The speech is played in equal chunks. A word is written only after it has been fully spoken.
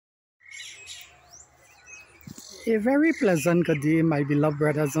A very pleasant good day, my beloved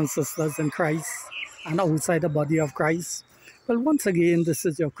brothers and sisters in Christ and outside the body of Christ. Well, once again, this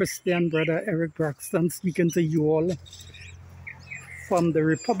is your Christian brother Eric Braxton speaking to you all from the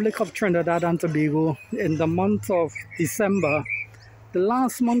Republic of Trinidad and Tobago in the month of December, the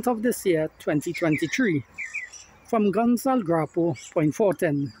last month of this year, 2023, from Gonzal Grapo, Point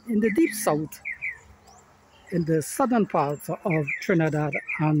Fortin, in the deep south, in the southern part of Trinidad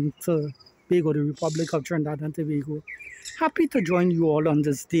and Tobago, the Republic of Trinidad and Tobago. Happy to join you all on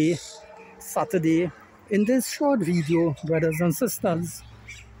this day, Saturday. In this short video, brothers and sisters,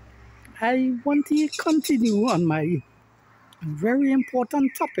 I want to continue on my very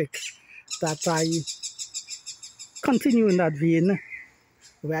important topic that I continue in that vein,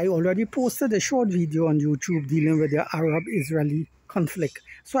 where I already posted a short video on YouTube dealing with the Arab-Israeli conflict.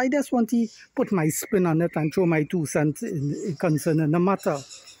 So I just want to put my spin on it and throw my 2 cents concerning the matter.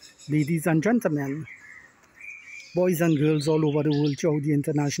 Ladies and gentlemen, boys and girls all over the world, throughout the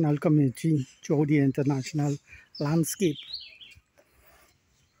international community, throughout the international landscape.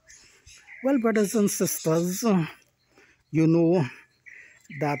 Well, brothers and sisters, you know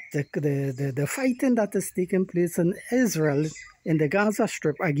that the fighting that is taking place in Israel, in the Gaza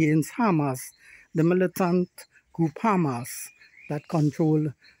Strip against Hamas, the militant group Hamas that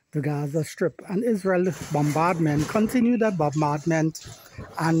control the Gaza Strip, and Israel bombardment, continue that bombardment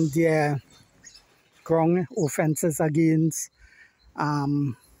and their ground offenses against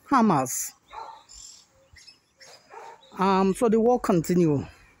Hamas. So the war continue,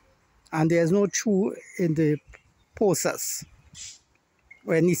 and there's no truth in the process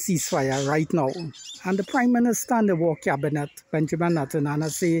or any ceasefire right now. And the Prime Minister and the War Cabinet, Benjamin Netanyahu,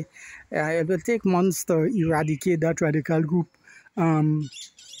 say it will take months to eradicate that radical group,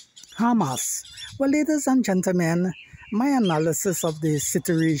 Hamas. Well, ladies and gentlemen, my analysis of the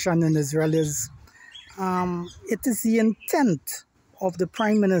situation in Israel is it is the intent of the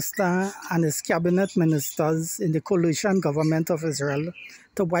Prime Minister and his cabinet ministers in the coalition government of Israel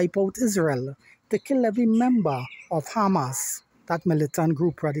to wipe out Israel, to kill every member of Hamas, that militant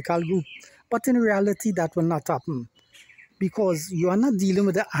group, radical group. But in reality, that will not happen, because you are not dealing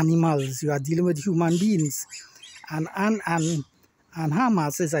with the animals, you are dealing with human beings. And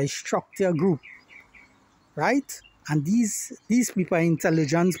Hamas is a structured group, right? And these people are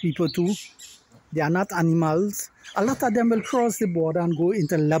intelligence people too. They are not animals. A lot of them will cross the border and go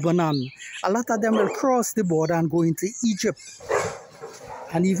into Lebanon. A lot of them will cross the border and go into Egypt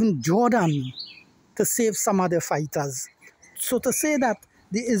and even Jordan to save some of their fighters. So to say that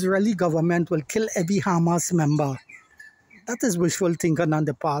the Israeli government will kill every Hamas member, that is wishful thinking on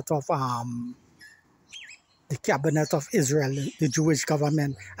the part of the cabinet of Israel, the Jewish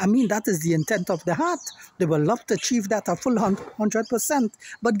government. I mean, that is the intent of the heart. They will love to achieve that a full 100%.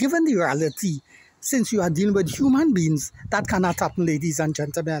 But given the reality, since you are dealing with human beings, that cannot happen, ladies and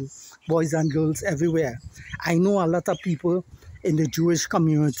gentlemen, boys and girls everywhere. I know a lot of people in the Jewish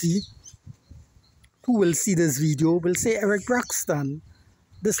community who will see this video will say, Eric Braxton,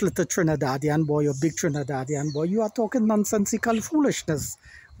 this little Trinidadian boy, or big Trinidadian boy, you are talking nonsensical foolishness.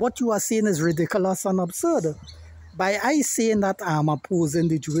 What you are saying is ridiculous and absurd. By I saying that I'm opposing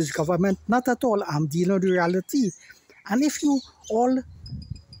the Jewish government, not at all. I'm dealing with the reality. And if you all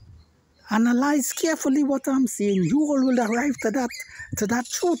analyze carefully what I'm saying, you all will arrive to that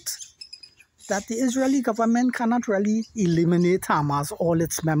truth, that the Israeli government cannot really eliminate Hamas, all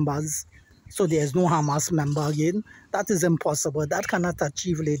its members. So there's no Hamas member again. That is impossible. That cannot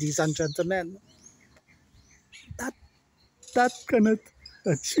achieve, ladies and gentlemen. That cannot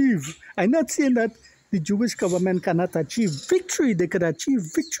achieve. I'm not saying that the Jewish government cannot achieve victory. They could achieve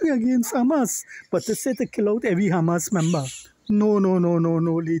victory against Hamas. But to say to kill out every Hamas member, no,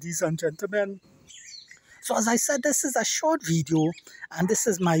 ladies and gentlemen. So as I said, this is a short video, and this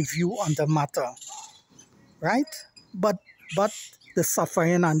is my view on the matter, right? But the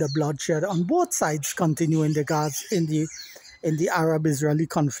suffering and the bloodshed on both sides continue in the Arab-Israeli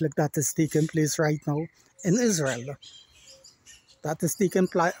conflict that is taking place right now in Israel. That is taking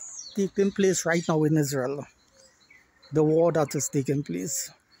place right now in Israel. The war that is taking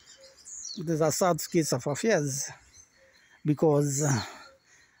place. It is a sad case of affairs, because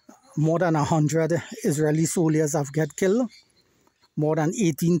more than 100 Israeli soldiers have get killed. More than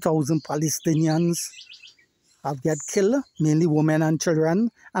 18,000 Palestinians have get killed, mainly women and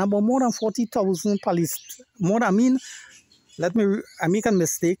children. And about more than 40,000 I make a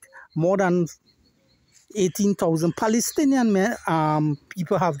mistake. More than 18,000 Palestinian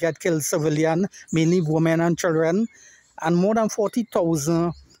people have get killed, civilian, mainly women and children. And more than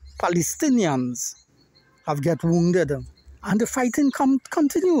 40,000 Palestinians have get wounded. And the fighting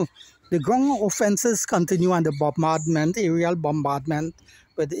continue. The ground offenses continue and the bombardment, aerial bombardment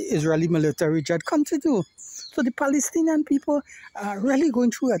with the Israeli military jet continue. So the Palestinian people are really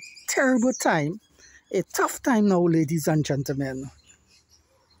going through a terrible time, a tough time now, ladies and gentlemen.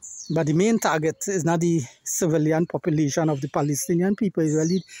 But the main target is not the civilian population of the Palestinian people, it's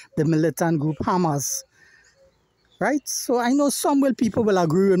really the militant group Hamas. Right? So I know people will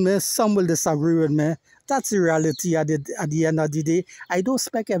agree with me, some will disagree with me. That's the reality at the end of the day. I don't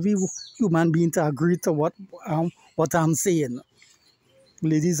expect every human being to agree to what I'm saying,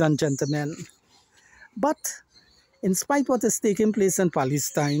 ladies and gentlemen. But in spite of what is taking place in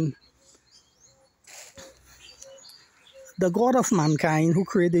Palestine, the God of mankind who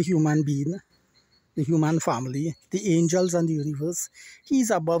created the human being, the human family, the angels and the universe,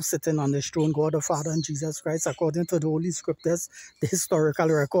 he's above sitting on his throne, God the Father and Jesus Christ, according to the Holy Scriptures, the historical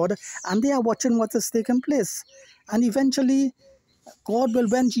record, and they are watching what is taking place. And eventually, God will,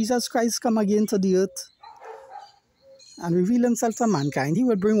 when Jesus Christ come again to the earth and reveal himself to mankind, he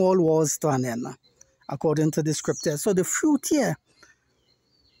will bring all wars to an end, according to the Scriptures. So the future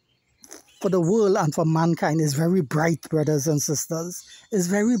for the world and for mankind is very bright, brothers and sisters. It's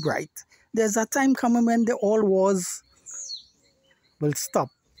very bright. There's a time coming when all wars will stop.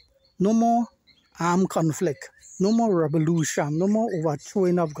 No more armed conflict. No more revolution. No more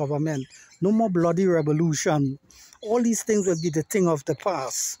overthrowing of government. No more bloody revolution. All these things will be the thing of the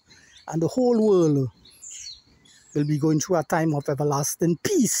past. And the whole world will be going through a time of everlasting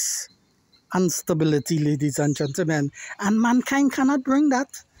peace and stability, ladies and gentlemen. And mankind cannot bring that.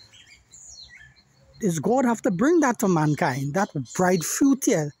 Is God have to bring that to mankind, that bright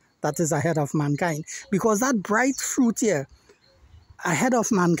future that is ahead of mankind. Because that bright future ahead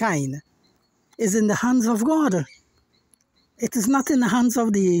of mankind is in the hands of God. It is not in the hands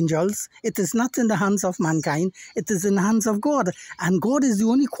of the angels. It is not in the hands of mankind. It is in the hands of God. And God is the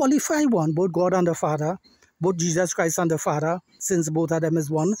only qualified one, both God and the Father, both Jesus Christ and the Father, since both of them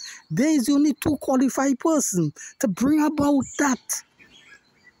is one. There is only two qualified persons to bring about that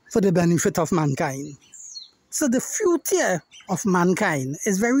for the benefit of mankind. So the future of mankind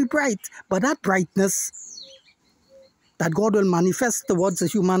is very bright, but that brightness that God will manifest towards the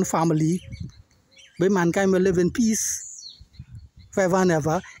human family, where mankind will live in peace forever and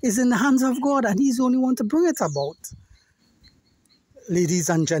ever, is in the hands of God, and he's the only one to bring it about. Ladies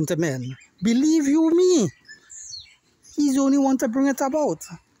and gentlemen, believe you me, he's the only one to bring it about.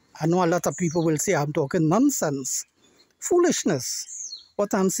 I know a lot of people will say I'm talking nonsense, foolishness.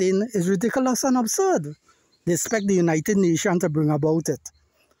 What I'm saying is ridiculous and absurd. They expect the United Nations to bring about it.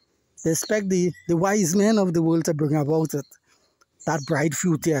 They expect the wise men of the world to bring about it. That bright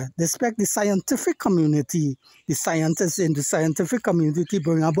future. They expect the scientific community, the scientists in the scientific community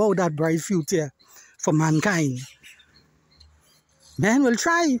bring about that bright future for mankind. Men will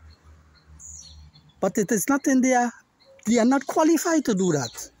try, but it is not in their, they are not qualified to do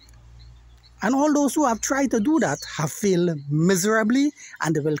that. And all those who have tried to do that have failed miserably,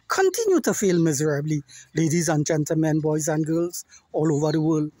 and they will continue to fail miserably, ladies and gentlemen, boys and girls, all over the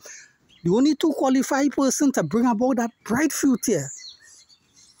world. The only two qualified persons to bring about that bright future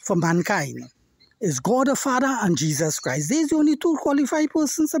for mankind is God the Father and Jesus Christ. These are the only two qualified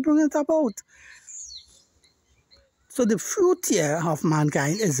persons to bring it about. So the future of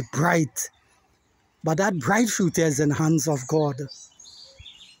mankind is bright, but that bright future is in the hands of God.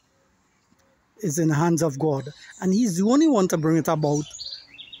 Is in the hands of God, and he's the only one to bring it about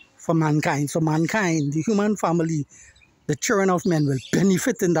for mankind. So mankind, the human family, the children of men will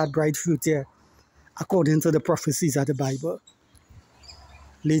benefit in that bright future according to the prophecies of the Bible.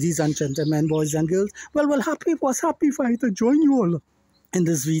 Ladies and gentlemen, boys and girls, was happy for I to join you all in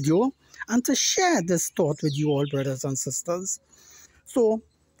this video and to share this thought with you all, brothers and sisters. So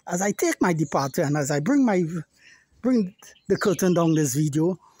as I take my departure and as I bring the curtain down this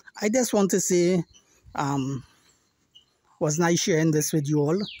video, I just want to say, was nice sharing this with you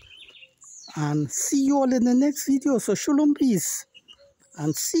all. And see you all in the next video. So shalom, peace.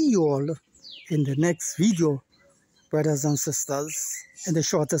 And see you all in the next video, brothers and sisters, in the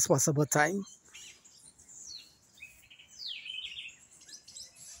shortest possible time.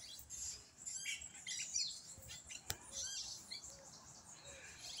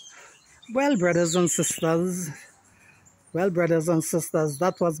 Well, brothers and sisters,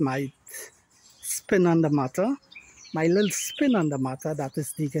 that was my spin on the matter, my little spin on the matter that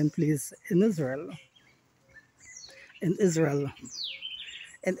is taking place in Israel.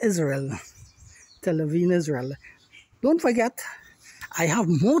 Tel Aviv, Israel. Don't forget, I have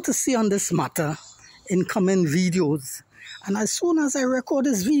more to say on this matter in coming videos. And as soon as I record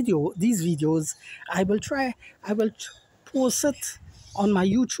these videos, I will post it on my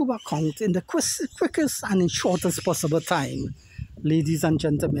YouTube account in the quickest and shortest possible time, ladies and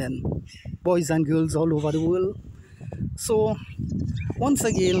gentlemen, boys and girls all over the world. So, once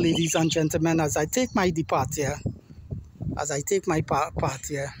again, ladies and gentlemen, as I take my departure, as I take my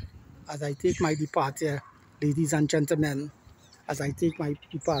departure, ladies and gentlemen, as I take my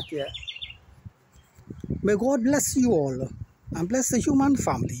departure, may God bless you all and bless the human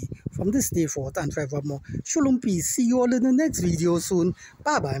family from this day forth and forevermore. Shalom, peace. See you all in the next video soon.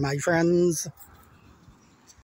 Bye-bye, my friends.